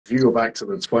if you go back to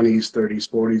the 20s, 30s,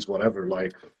 40s, whatever,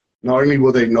 like not only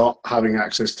were they not having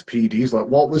access to PEDs, like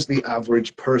what was the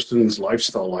average person's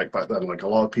lifestyle like back then? Like a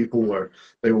lot of people were,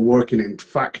 they were working in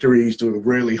factories, doing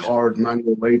really Yeah, hard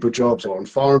manual labor jobs or on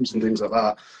farms and things like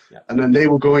that. yeah, And then they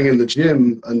were going in the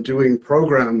gym and doing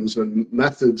programs and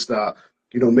methods that,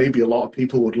 you know, maybe a lot of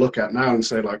people would look at now and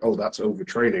say like, oh, that's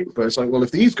overtraining. But it's like, well,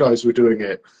 if these guys were doing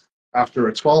it after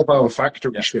a 12-hour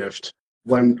factory yeah, shift,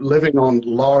 when living on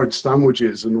large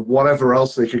sandwiches and whatever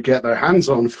else they could get their hands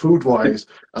on food wise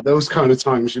at those kind of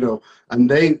times, you know, and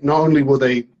they not only were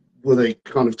they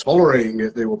kind of tolerating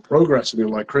it, they were progressing,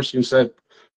 and like Christian said,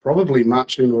 probably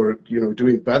matching or, you know,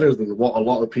 doing better than what a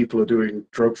lot of people are doing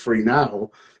drug free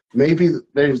now. Maybe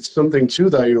there's something to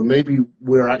that, you know, maybe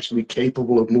we're actually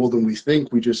capable of more than we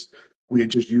think. We're just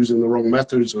using the wrong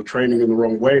methods or yeah. training in the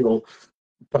wrong way, or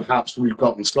perhaps we've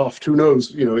gotten soft. Who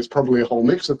knows? You know, it's probably a whole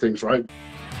mix of things, right?